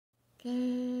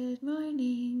Good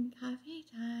morning, coffee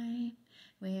time.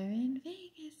 We're in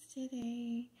Vegas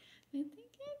today. We're getting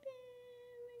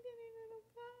a little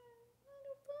fun.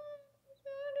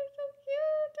 So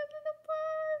cute, a little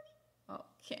fun.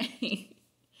 Okay.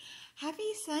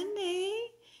 Happy Sunday.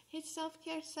 It's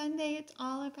Self-Care Sunday. It's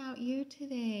all about you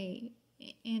today,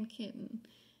 and kitten.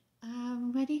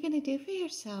 What are you going to do for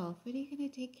yourself? What are you going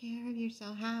to take care of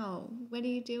yourself? How? What are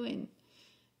you doing?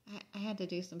 I had to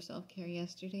do some self-care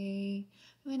yesterday.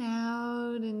 Went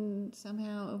out and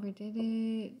somehow overdid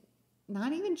it.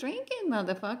 Not even drinking,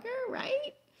 motherfucker,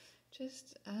 right?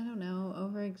 Just, I don't know,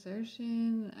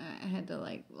 overexertion. I had to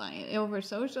lie, over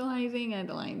socializing. I had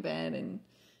to lie in bed and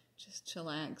just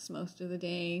chillax most of the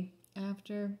day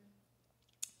after.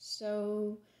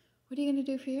 So, what are you going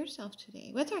to do for yourself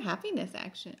today? What's our happiness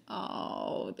action?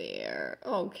 Oh, there.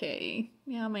 Okay.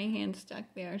 Yeah, my hand's stuck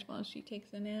there while she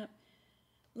takes a nap.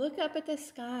 Look up at the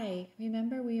sky.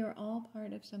 Remember, we are all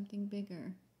part of something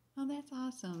bigger. Oh, that's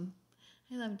awesome.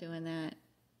 I love doing that.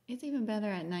 It's even better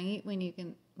at night when you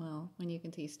can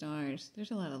see stars.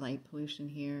 There's a lot of light pollution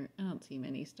here. I don't see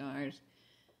many stars.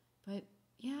 But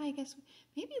yeah, I guess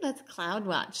maybe let's cloud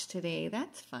watch today.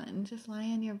 That's fun. Just lie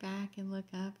on your back and look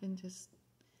up and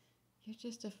you're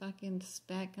just a fucking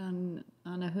speck on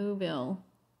a Whoville.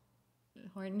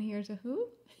 Horton hears a who?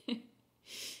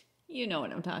 You know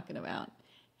what I'm talking about.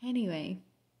 Anyway,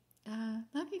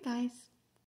 love you guys.